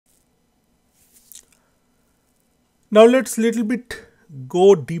Now let's little bit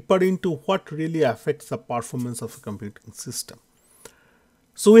go deeper into what really affects the performance of a computing system.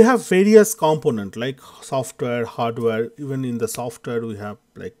 So we have various components like software, hardware. Even in the software, we have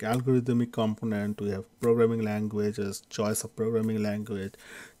like algorithmic component, we have programming languages, choice of programming language,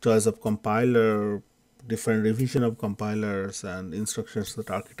 choice of compiler, different revision of compilers, and instruction set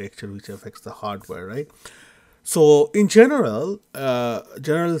architecture, which affects the hardware, right? So in generally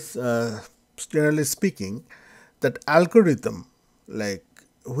speaking, that algorithm like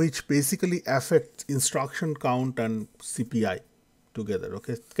which basically affects instruction count and CPI together.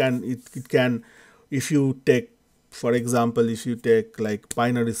 Okay, it can if you take, for example, if you take like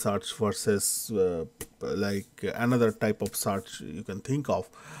binary search versus like another type of search you can think of.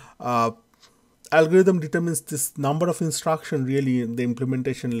 Algorithm determines this number of instruction. Really the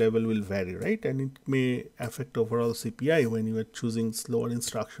implementation level will vary, right, and it may affect overall CPI when you are choosing slower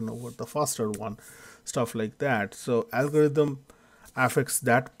instruction over the faster one, stuff like that. So algorithm affects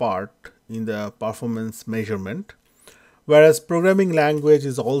that part in the performance measurement, whereas programming language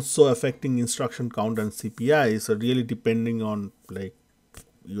is also affecting instruction count and CPI. So really depending on like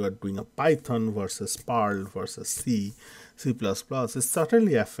you are doing a Python versus Perl versus C++, it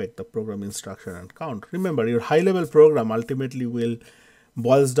certainly affect the program instruction and count. Remember, your high-level program ultimately will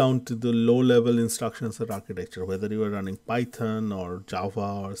boils down to the low-level instruction set architecture. Whether you are running Python or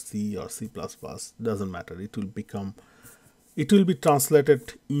Java or C++, doesn't matter. It will be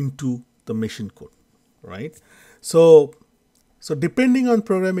translated into the machine code, right? So depending on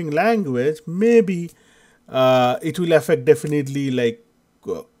programming language, maybe it will affect definitely like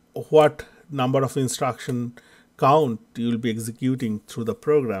what number of instruction count you will be executing through the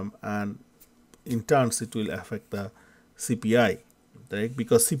program, and in turns it will affect the CPI, right?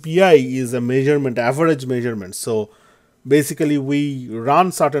 Because CPI is a measurement, average measurement. So basically we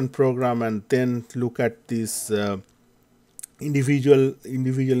run certain program and then look at this individual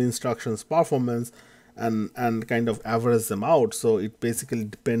instructions performance and kind of average them out. So it basically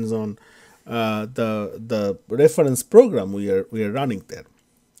depends on the reference program we are running there.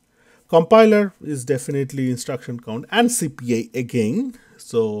 Compiler is definitely instruction count and CPI again.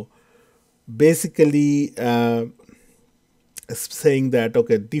 So basically saying that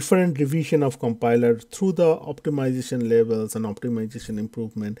okay, different revision of compiler through the optimization levels and optimization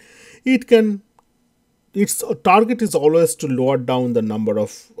improvement, its target is always to lower down the number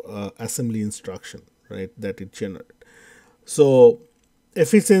of assembly instruction, right, that it generates. So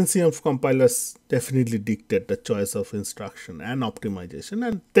efficiency of compilers definitely dictate the choice of instruction and optimization,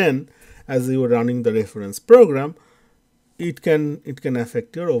 and then as you are running the reference program, it can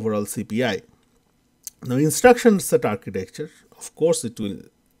affect your overall CPI. Now instruction set architecture, of course it will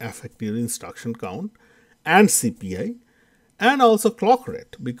affect your instruction count and CPI, and also clock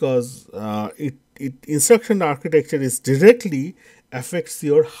rate, because instruction architecture is directly affects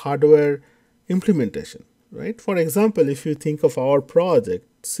your hardware implementation, right? For example, if you think of our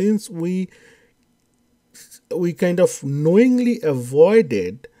project, since we kind of knowingly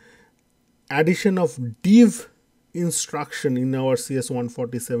avoided addition of div instruction in our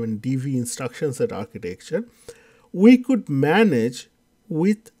CS147 DV instruction set architecture, we could manage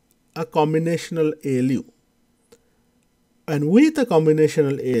with a combinational ALU. And with a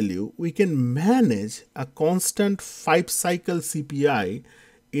combinational ALU, we can manage a constant 5-cycle CPI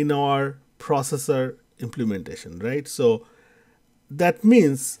in our processor implementation, right? So that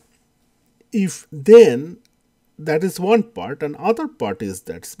means if then that is one part, and other part is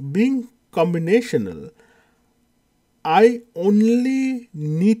that being combinational, I only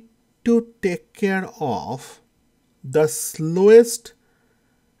need to take care of the slowest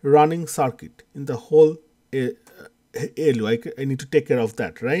running circuit in the whole ALU. I need to take care of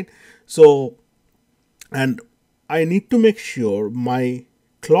that, right? So, and I need to make sure my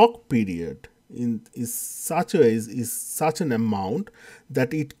clock period is such an amount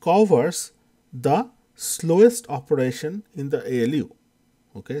that it covers the slowest operation in the ALU.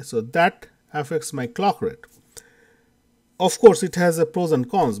 Okay, so that affects my clock rate. Of course, it has a pros and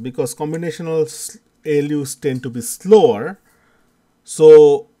cons, because combinational ALUs tend to be slower.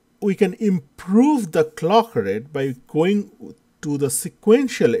 So we can improve the clock rate by going to the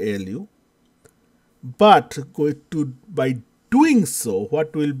sequential ALU, but by doing so,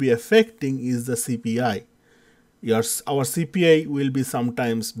 what will be affecting is the CPI. Our CPI will be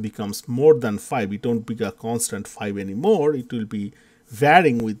sometimes becomes more than 5. It won't be a constant 5 anymore. It will be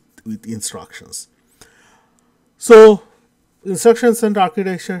varying with instructions. So instructions and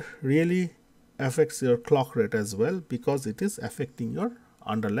architecture really affects your clock rate as well, because it is affecting your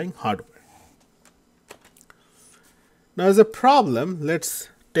underlying hardware. Now as a problem, let's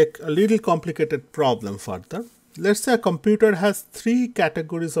take a little complicated problem further. let's say a computer has 3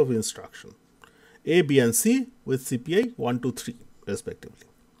 categories of instruction, A, B, and C with CPI 1, 2, 3 respectively.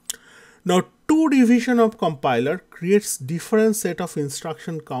 Now, 2 division of compiler creates different set of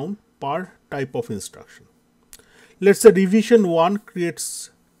instruction count per type of instruction. Let's say division 1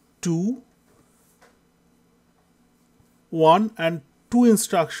 creates 2, 1 and 2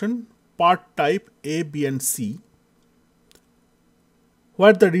 instruction per type A, B, and C,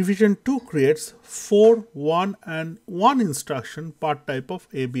 where the division 2 creates 4, 1 and 1 instruction per type of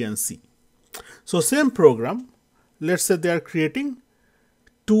A, B, and C. So same program, let's say they are creating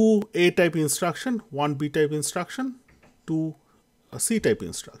 2 A type instruction, 1 B type instruction, 2 C type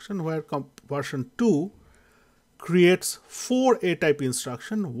instruction, where version 2 creates 4 A type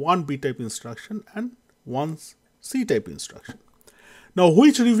instruction, 1 B type instruction and 1 C type instruction. Now,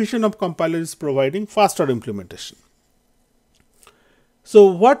 which revision of compiler is providing faster implementation? So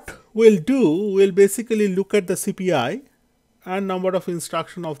what we'll do, we'll basically look at the CPI and number of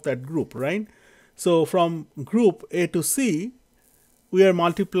instruction of that group, right? So from group A to C, we are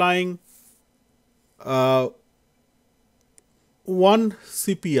multiplying 1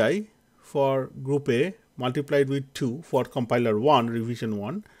 CPI for group A multiplied with 2 for compiler 1, revision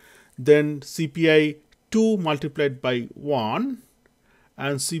 1, then CPI 2 multiplied by 1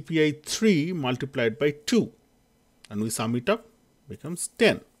 and CPI 3 multiplied by 2, and we sum it up, becomes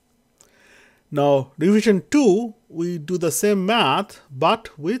 10. Now revision 2, we do the same math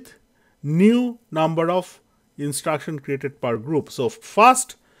but with new number of instruction created per group. So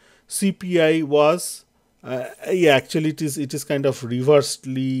first CPI was actually it is kind of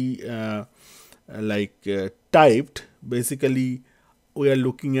reversely typed. Basically we are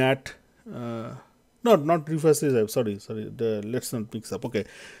looking at not reversely, sorry, let's not mix up. Okay,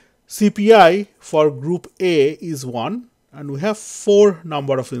 CPI for group A is 1 and we have 4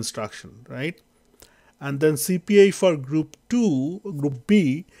 number of instruction, right? And then CPI for group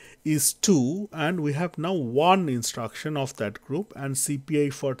B is 2 and we have now 1 instruction of that group, and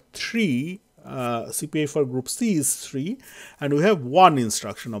CPI for group C is 3 and we have 1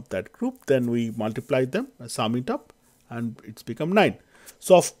 instruction of that group. Then we multiply them, sum it up, and it's become 9.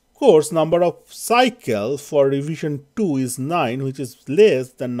 So of course number of cycles for revision 2 is 9, which is less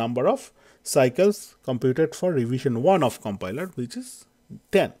than number of cycles computed for revision 1 of compiler, which is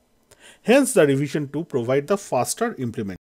 10. Hence the revision 2 provide the faster implementation.